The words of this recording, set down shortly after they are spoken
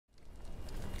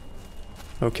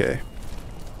Okay.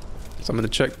 So I'm gonna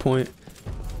checkpoint.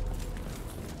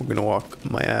 I'm gonna walk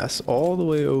my ass all the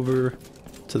way over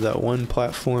to that one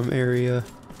platform area.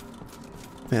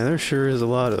 Man, there sure is a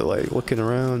lot of like looking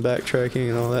around, backtracking,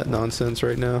 and all that nonsense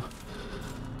right now.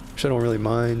 Which I don't really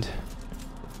mind.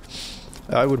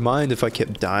 I would mind if I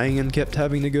kept dying and kept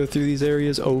having to go through these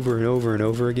areas over and over and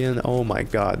over again. Oh my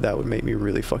god, that would make me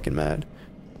really fucking mad.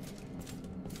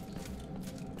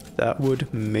 That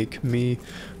would make me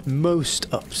most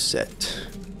upset.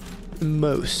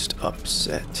 Most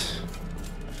upset.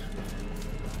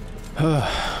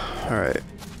 Alright,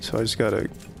 so I just gotta...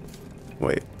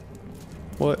 Wait.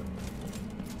 What?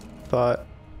 Thought...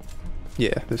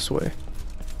 Yeah, this way.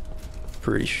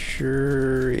 Pretty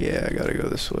sure... Yeah, I gotta go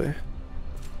this way.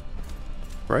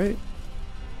 Right?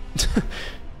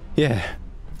 Yeah.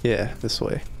 Yeah, this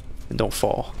way. And don't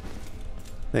fall.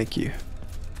 Thank you.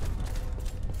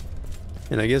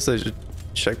 And I guess there's a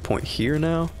checkpoint here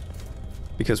now,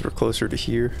 because we're closer to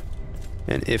here.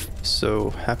 And if so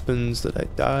happens that I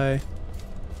die,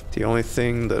 the only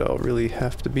thing that I'll really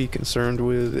have to be concerned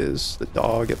with is the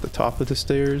dog at the top of the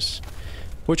stairs,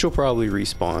 which will probably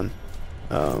respawn.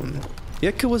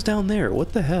 Yeka was down there.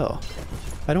 What the hell?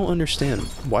 I don't understand.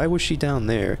 Why was she down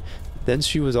there? Then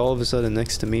she was all of a sudden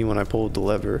next to me when I pulled the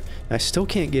lever. And I still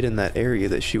can't get in that area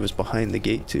that she was behind the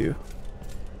gate to.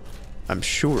 I'm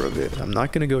sure of it. I'm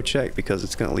not gonna go check because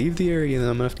it's gonna leave the area and then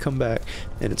I'm gonna have to come back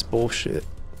and it's bullshit.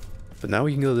 But now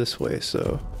we can go this way,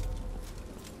 so...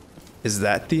 Is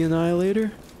that the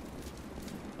Annihilator?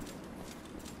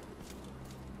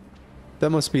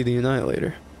 That must be the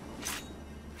Annihilator.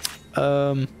 It's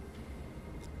a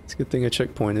good thing I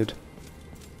checkpointed.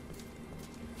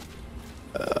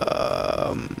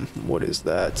 What is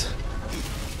that?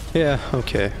 Yeah,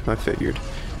 okay, I figured.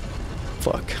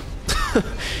 Fuck.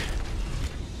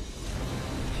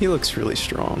 He looks really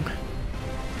strong.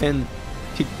 And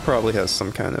he probably has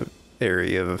some kind of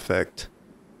area of effect.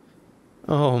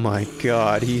 Oh my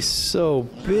god, he's so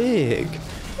big.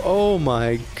 Oh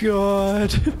my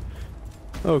god.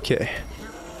 Okay.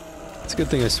 It's a good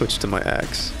thing I switched to my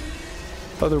axe.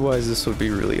 Otherwise this would be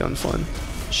really unfun.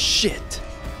 Shit!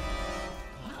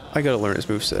 I gotta learn his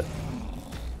moveset.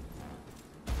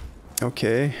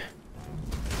 Okay.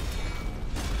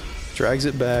 Drags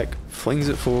it back, flings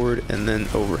it forward, and then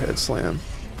overhead slam.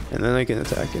 And then I can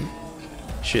attack him.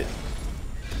 Shit.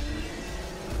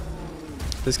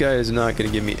 This guy is not going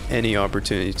to give me any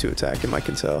opportunity to attack him, I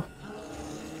can tell.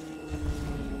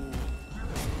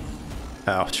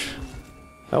 Ouch.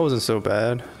 That wasn't so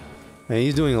bad. And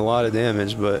he's doing a lot of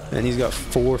damage, and he's got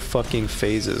 4 fucking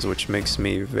phases, which makes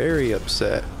me very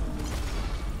upset.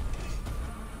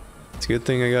 It's a good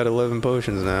thing I got 11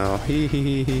 potions now. Hee hee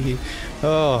hee hee hee.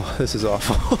 Oh, this is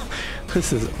awful.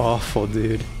 This is awful,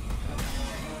 dude.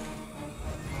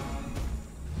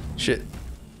 Shit.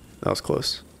 That was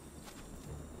close.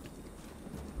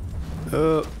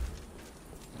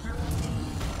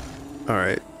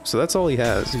 Alright, so that's all he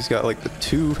has. He's got like the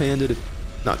two-handed...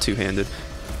 Not two-handed.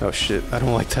 Oh shit, I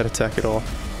don't like that attack at all.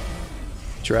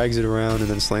 Drags it around and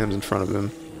then slams in front of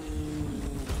him.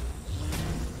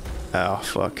 Ow,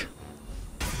 fuck.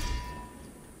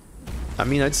 I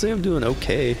mean, I'd say I'm doing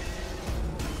okay.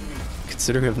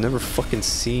 Considering I've never fucking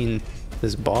seen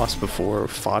this boss before or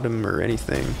fought him or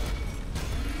anything.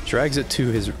 Drags it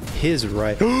to his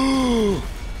right.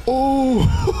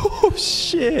 Oh,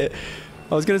 shit.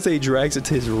 I was gonna say he drags it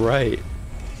to his right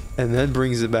and then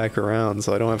brings it back around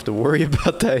so I don't have to worry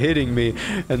about that hitting me,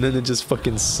 and then it just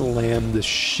fucking slammed the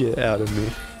shit out of me.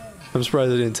 I'm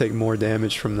surprised I didn't take more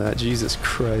damage from that. Jesus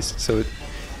Christ. So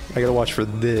I gotta watch for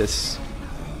this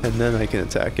and then I can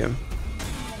attack him.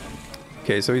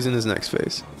 Okay, so he's in his next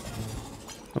phase.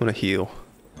 I'm gonna heal.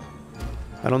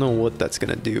 I don't know what that's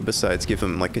gonna do besides give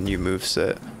him like a new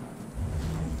moveset.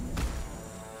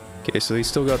 Okay, so he's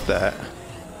still got that.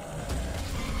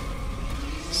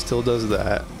 Still does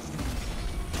that.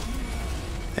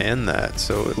 And that,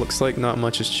 so it looks like not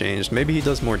much has changed. Maybe he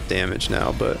does more damage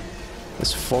now, but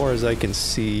as far as I can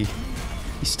see,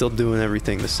 he's still doing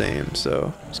everything the same,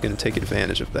 so I'm just gonna take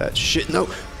advantage of that. Shit, no!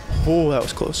 Oh, that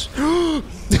was close.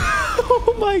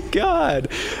 Oh my god!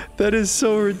 That is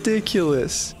so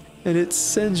ridiculous. And it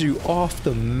sends you off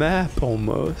the map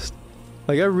almost.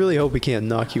 Like, I really hope he can't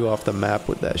knock you off the map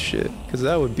with that shit, because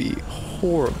that would be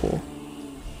horrible.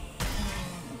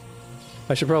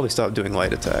 I should probably stop doing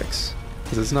light attacks,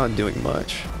 because it's not doing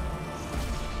much.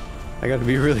 I gotta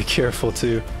be really careful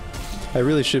too. I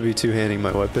really should be two-handing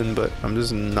my weapon, but I'm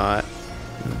just not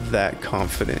that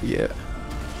confident yet.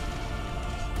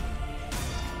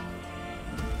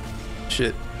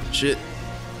 Shit. Shit.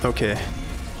 Okay.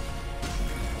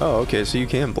 Oh, okay, so you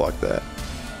can block that.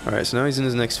 Alright, so now he's in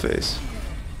his next phase.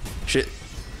 Shit.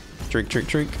 Drink, drink,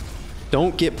 drink.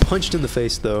 Don't get punched in the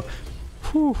face, though.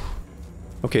 Whew.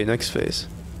 Okay, next phase.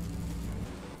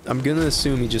 I'm gonna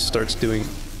assume he just starts doing...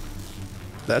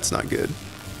 That's not good.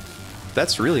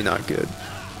 That's really not good.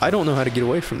 I don't know how to get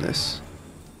away from this.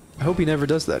 I hope he never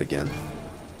does that again.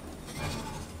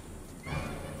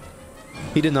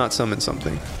 He did not summon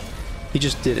something. He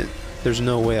just didn't. There's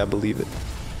no way I believe it.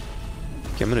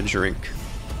 Okay, I'm gonna drink.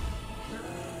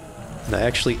 And I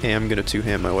actually am gonna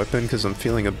two-hand my weapon because I'm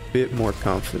feeling a bit more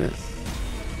confident.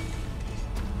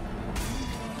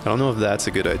 I don't know if that's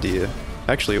a good idea.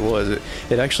 Actually, it was.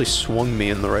 It actually swung me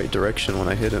in the right direction when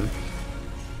I hit him.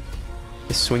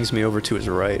 It swings me over to his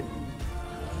right,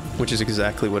 which is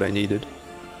exactly what I needed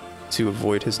to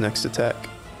avoid his next attack.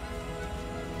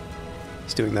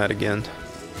 He's doing that again.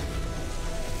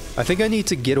 I think I need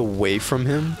to get away from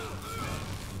him,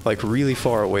 like really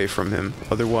far away from him,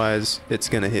 otherwise it's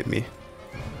gonna hit me.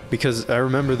 Because I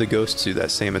remember the ghosts do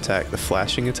that same attack, the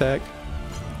flashing attack.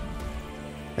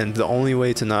 And the only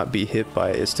way to not be hit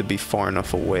by it is to be far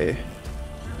enough away.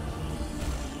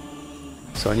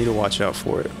 So I need to watch out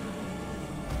for it.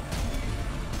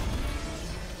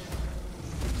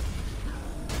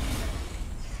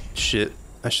 Shit,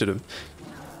 I should have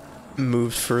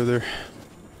moved further.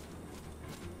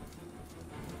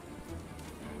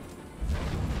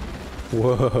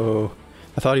 Whoa,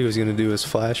 I thought he was gonna do his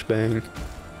flashbang.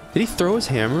 Did he throw his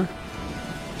hammer?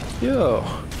 Yo.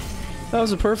 That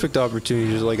was a perfect opportunity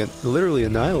to just like literally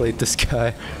annihilate this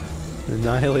guy.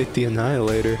 Annihilate the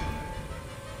Annihilator.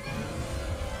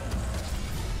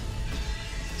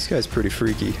 This guy's pretty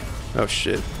freaky. Oh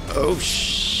shit. Oh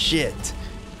shit.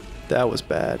 That was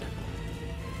bad.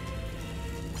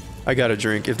 I gotta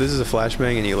drink. If this is a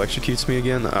flashbang and he electrocutes me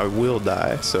again, I will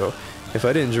die. So if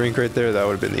I didn't drink right there, that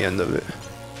would have been the end of it.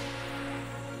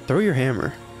 Throw your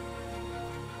hammer.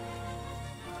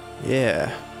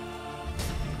 Yeah.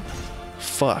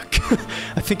 Fuck.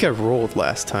 I think I rolled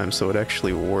last time, so it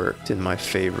actually worked in my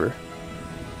favor.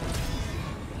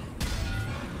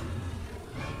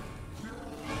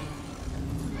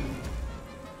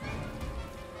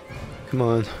 Come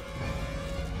on.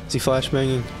 Is he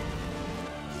flashbanging?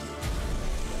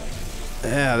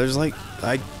 Yeah, there's like...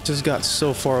 I just got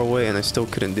so far away and I still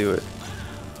couldn't do it.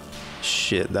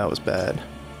 Shit, that was bad.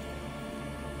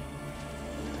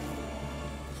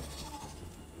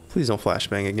 Please don't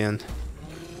flashbang again.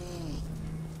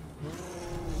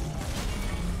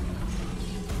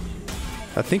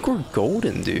 I think we're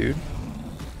golden, dude.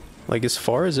 Like, as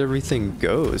far as everything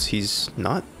goes, he's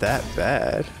not that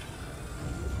bad.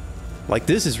 Like,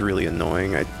 this is really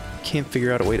annoying. I can't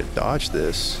figure out a way to dodge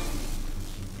this.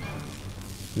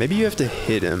 Maybe you have to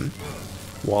hit him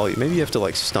while maybe you have to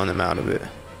like stun him out of it.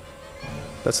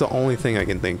 That's the only thing I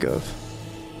can think of.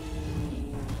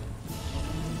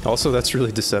 Also, that's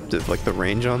really deceptive, like the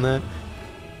range on that.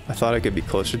 I thought I could be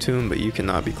closer to him, but you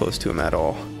cannot be close to him at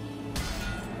all.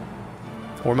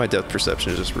 Or my depth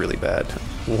perception is just really bad.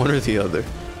 One or the other.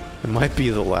 It might be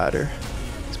the latter.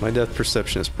 Because my depth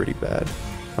perception is pretty bad.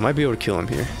 I might be able to kill him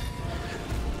here.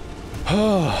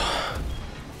 Oh.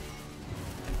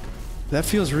 That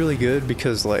feels really good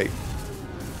because, like,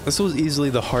 this was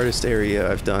easily the hardest area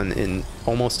I've done in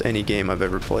almost any game I've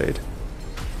ever played.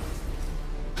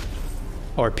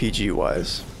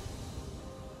 RPG-wise.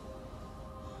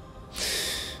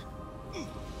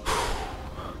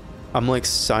 I'm like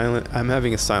silent. I'm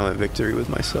having a silent victory with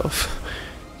myself.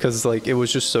 Because, like, it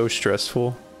was just so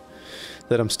stressful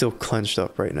that I'm still clenched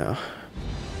up right now.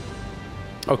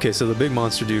 Okay, so the big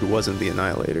monster dude wasn't the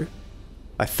Annihilator.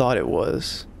 I thought it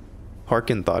was.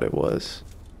 Harkin thought it was.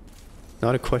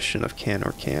 Not a question of can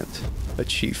or can't. A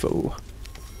chiefo.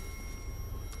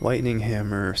 Lightning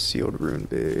hammer, sealed rune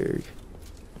big.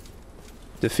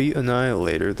 Defeat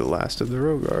Annihilator, the last of the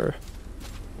Rogar.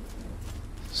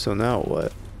 So now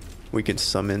what? We can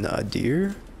summon a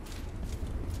deer?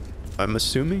 I'm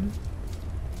assuming?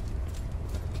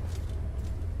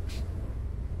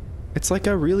 It's like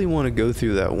I really want to go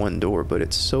through that one door, but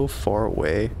it's so far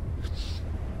away.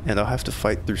 And I'll have to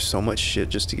fight through so much shit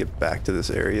just to get back to this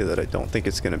area that I don't think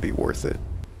it's going to be worth it.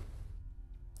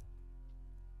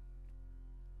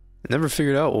 I never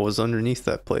figured out what was underneath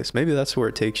that place. Maybe that's where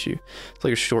it takes you. It's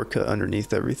like a shortcut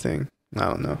underneath everything. I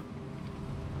don't know.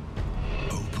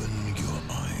 Open your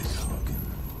eyes, Harkin.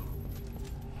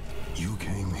 You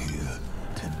came here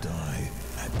to die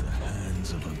at the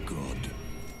hands of a god.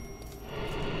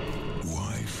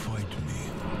 Why fight me?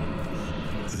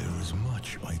 There is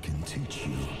much I can teach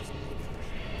you.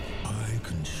 I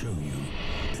can show you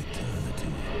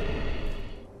eternity.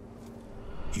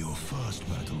 Your first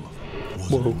battle was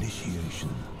Whoa. an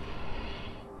initiation.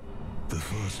 The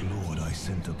first lord I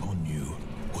sent upon you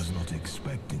was not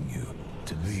expecting you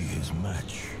to be his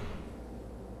match.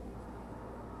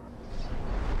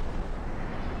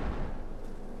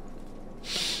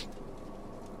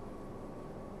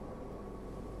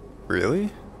 Really?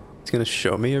 It's gonna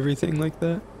show me everything like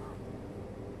that?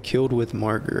 Killed with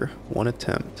Marger, 1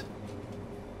 attempt.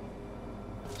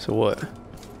 So what?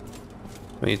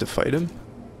 I need to fight him?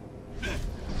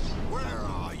 Where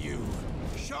are you?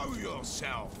 Show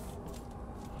yourself!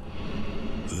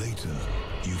 Later,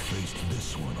 you faced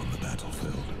this one on the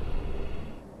battlefield.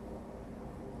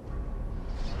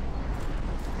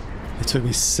 It took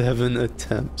me 7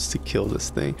 attempts to kill this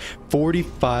thing.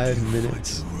 45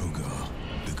 minutes. You fight the Rogar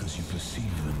because you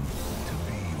perceive them to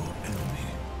be your enemy.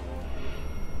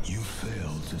 You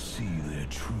fail to see their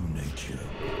true nature,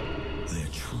 their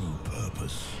true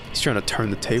purpose. He's trying to turn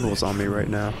the tables on me right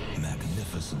now.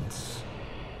 Magnificence.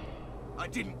 I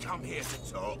didn't come here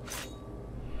to talk.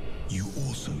 You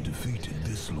also defeated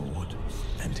this lord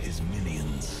and his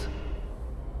minions.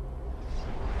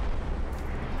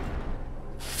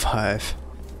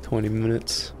 20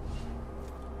 minutes.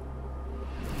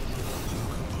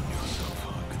 Look upon yourself,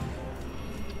 Hagen.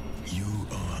 You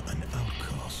are an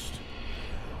outcast,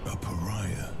 a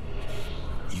pariah.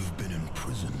 You've been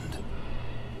imprisoned,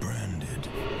 branded,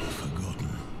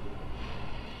 forgotten.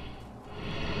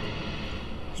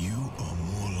 You are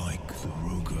more like the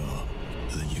Rogar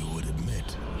than you would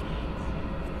admit.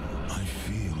 I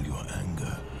feel your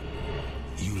anger.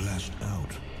 You lashed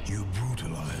out, you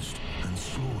brutalized and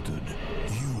slaughtered.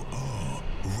 You are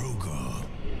Rogar.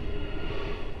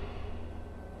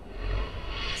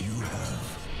 You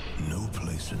have no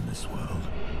place in this world.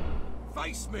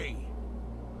 Face me!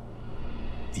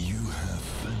 You have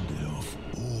fended off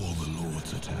all the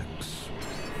Lord's attacks.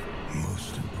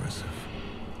 Most impressive.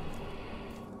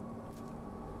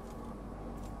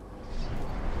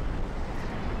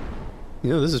 You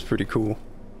know, this is pretty cool.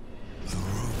 The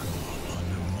Rogar are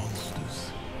no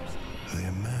monsters. They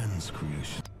are man's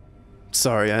creation.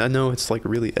 Sorry, I know it's like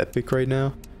really epic right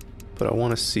now, but I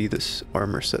want to see this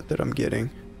armor set that I'm getting.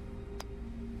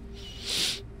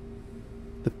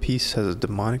 The piece has a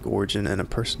demonic origin, and a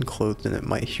person clothed in it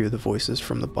might hear the voices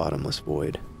from the bottomless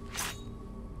void.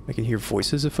 I can hear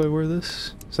voices if I wear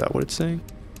this? Is that what it's saying?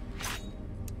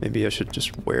 Maybe I should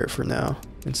just wear it for now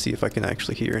and see if I can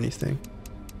actually hear anything.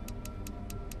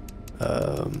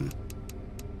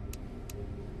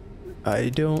 I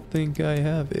don't think I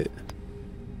have it.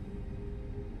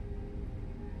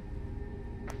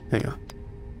 Hang on.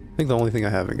 I think the only thing I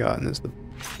haven't gotten is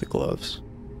the gloves.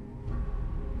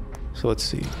 So let's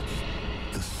see.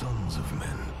 The sons of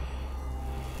men.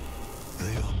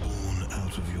 They are born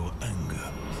out of your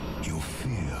anger, your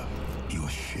fear, your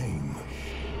shame.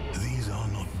 These are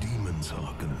not demons,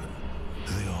 Hagen.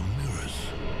 They are mirrors.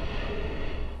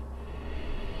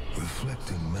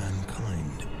 Reflecting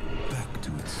mankind back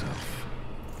to itself.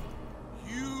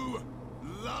 You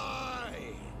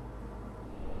lie!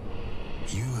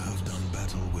 You have done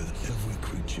battle with every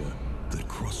creature that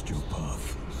crossed your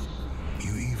path.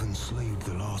 You even slayed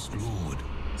the last lord,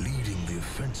 leading the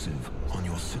offensive on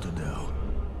your citadel.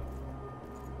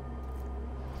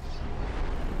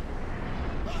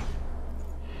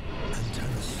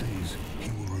 Antanas says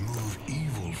he will remove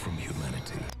evil from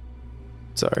humanity.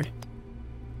 Sorry.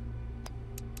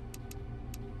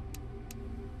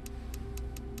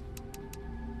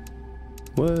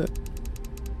 What?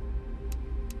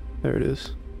 There it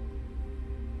is.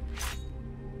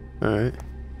 Alright.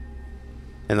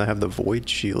 And I have the void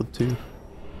shield too.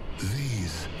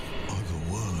 These are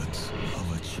the words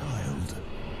of a child.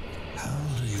 How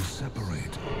do you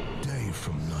separate day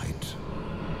from night?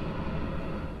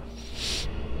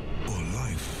 Or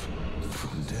life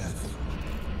from death?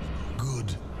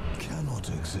 Good cannot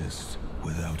exist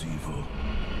without evil.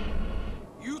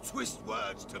 You twist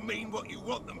words to mean what you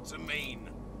want them to mean.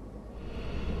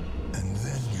 And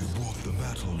then you brought the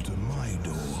battle to my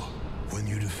door when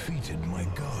you defeated my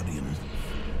guardian.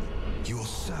 Your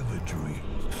savagery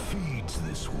feeds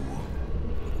this war.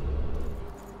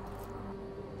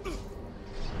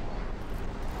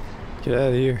 Get out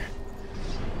of here.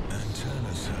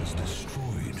 Antanas has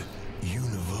destroyed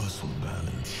universal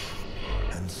balance,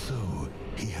 and so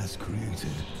he has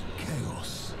created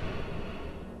chaos.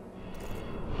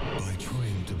 By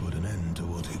trying to put an end to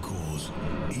what he calls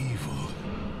evil,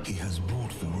 he has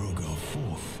brought the Rogar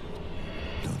forth.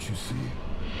 Don't you see?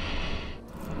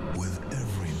 With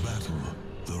every battle,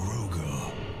 the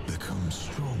Rogar becomes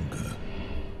stronger.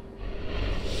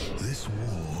 This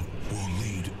war will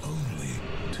lead only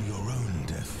to your own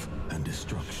death and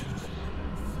destruction.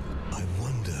 I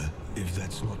wonder if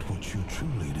that's not what you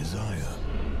truly desire.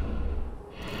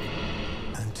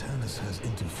 Antanas has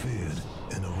interfered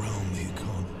in a realm he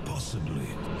can't possibly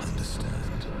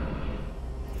understand.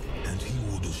 And he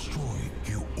will destroy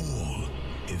you all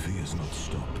if he is not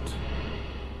stopped.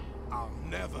 I'll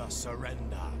never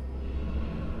surrender.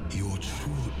 Your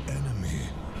true enemy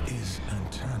is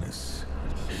Antanas.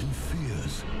 He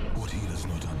fears what he does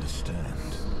not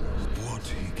understand, what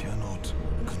he cannot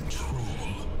control.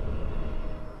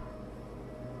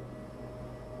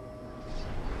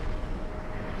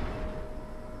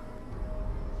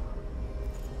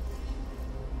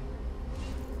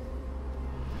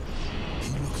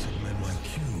 He looks at men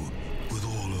like you with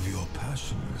all of your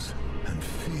passions and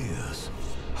fears,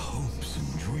 hopes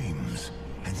and dreams,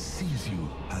 and sees you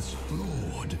as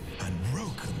flawed and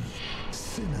broken,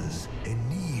 sinners in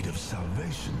need of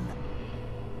salvation.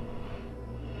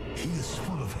 He is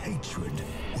full of hatred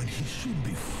when he should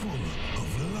be full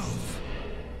of love.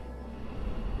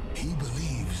 He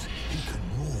believes he can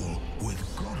rule with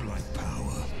godlike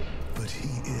power, but he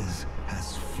is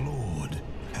as flawed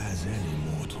as any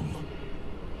mortal.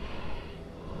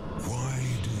 Why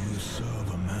do you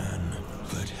serve a man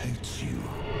that hates you?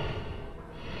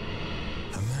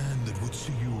 A man that would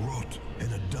see you rot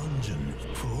in a dungeon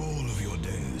for all of your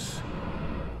days.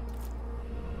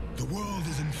 The world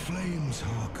is in flames,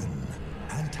 Harkin.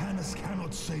 Antanas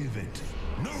cannot save it.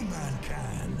 No man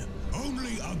can.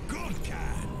 Only a god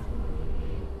can.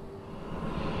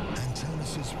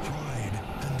 Antanas' pride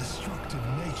and destructive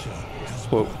nature has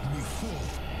brought me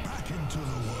forth back into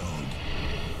the world.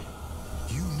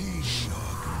 You need me,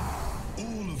 Harkin.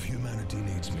 All of humanity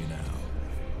needs me now.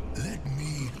 Let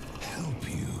me help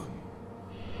you.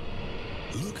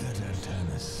 Look at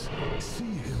Antanas. See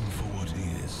him for what he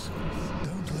is.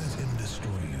 Don't let him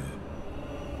destroy you.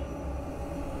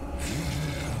 You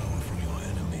drew power from your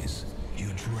enemies. You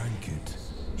drank it.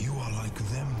 You are like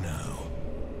them now.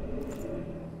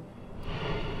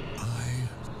 I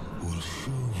will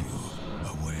show you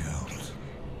a way out.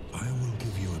 I will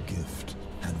give you a gift,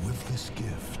 and with this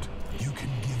gift, you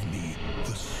can give me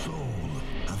the soul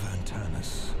of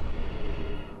Antanas.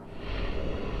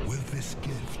 With this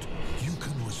gift, you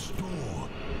can restore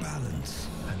balance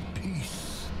and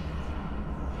peace.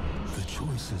 The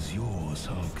choice is yours,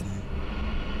 Harkin.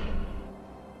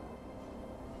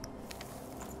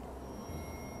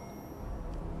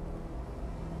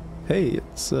 Hey,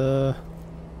 it's I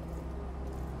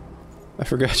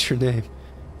forgot your name.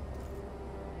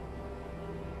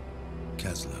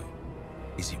 Kaslo,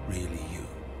 is it really you?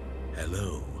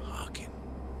 Hello, Harkin.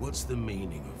 What's the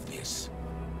meaning of this?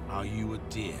 Are you a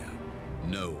deer?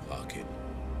 No, Harkin.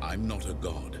 I'm not a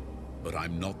god, but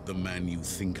I'm not the man you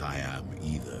think I am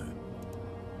either.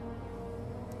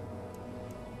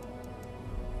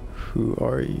 Who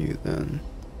are you then?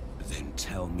 Then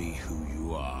tell me who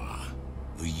you are.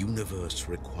 The universe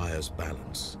requires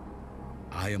balance.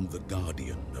 I am the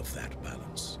guardian of that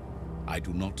balance. I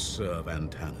do not serve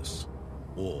Antanas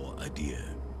or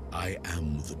Adir. I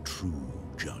am the true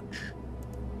judge.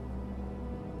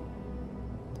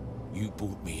 You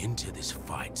brought me into this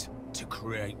fight to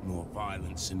create more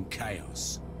violence and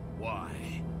chaos. Why?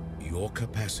 Your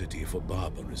capacity for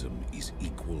barbarism is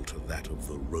equal to that of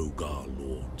the Rogar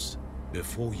Lords.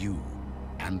 Before you,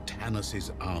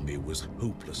 Antanas' army was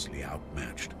hopelessly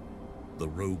outmatched. The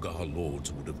Rogar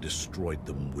Lords would have destroyed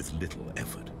them with little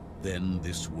effort. Then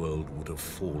this world would have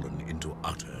fallen into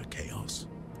utter chaos.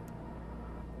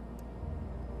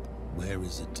 Where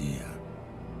is Adir?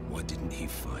 Why didn't he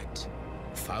fight?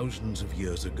 Thousands of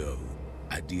years ago,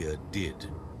 Adir did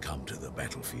come to the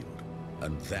battlefield,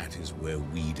 and that is where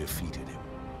we defeated him.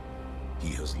 He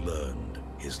has learned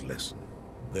his lesson.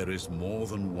 There is more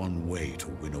than one way to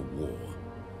win a war.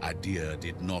 Adir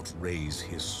did not raise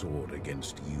his sword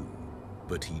against you,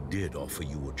 but he did offer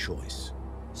you a choice.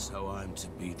 So I'm to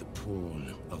be the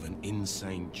pawn of an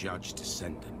insane judge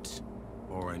descendant,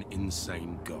 or an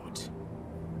insane god?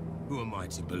 Who am I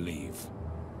to believe?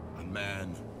 A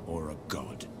man or a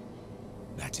god?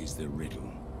 That is the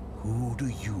riddle. Who do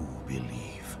you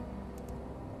believe?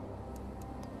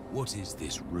 What is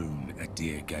this rune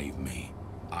Adir gave me?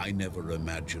 I never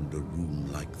imagined a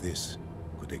rune like this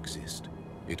could exist.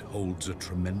 It holds a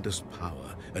tremendous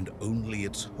power, and only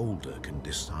its holder can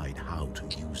decide how to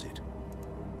use it.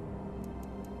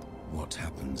 What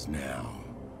happens now?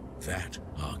 That,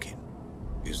 Harkin,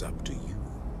 is up to you.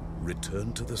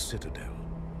 Return to the Citadel,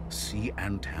 see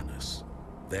Antanas,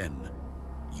 then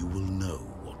you will know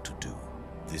what to do.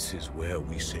 This is where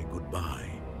we say goodbye,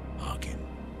 Harkin.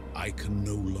 I can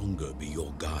no longer be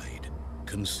your guide.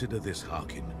 Consider this,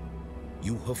 Harkin.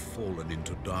 You have fallen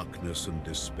into darkness and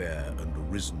despair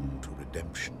and risen to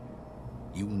redemption.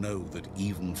 You know that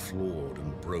even flawed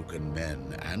and broken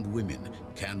men and women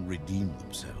can redeem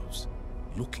themselves.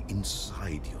 Look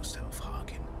inside yourself,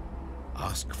 Harkin.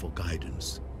 Ask for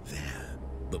guidance there.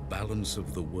 The balance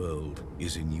of the world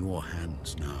is in your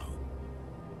hands now.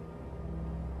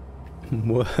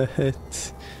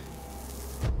 What?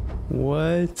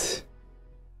 What?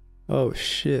 Oh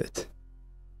shit.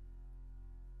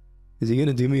 Is he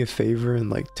gonna do me a favor and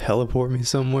like teleport me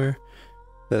somewhere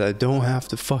that I don't have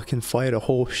to fucking fight a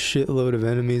whole shitload of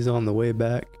enemies on the way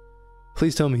back?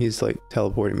 Please tell me he's like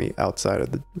teleporting me outside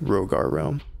of the Rogar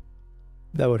realm.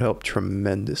 That would help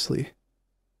tremendously.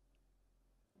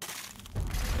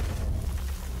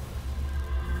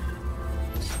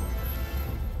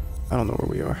 I don't know where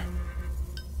we are.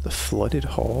 The flooded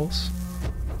halls?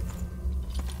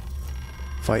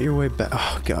 Fight your way back.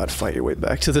 Oh god, fight your way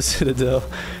back to the Citadel.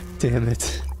 Damn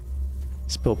it.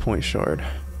 Spell point shard.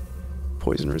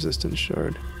 Poison resistance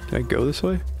shard. Can I go this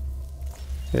way?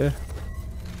 Yeah.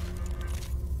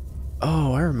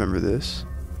 Oh, I remember this.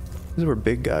 This is where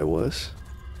Big Guy was.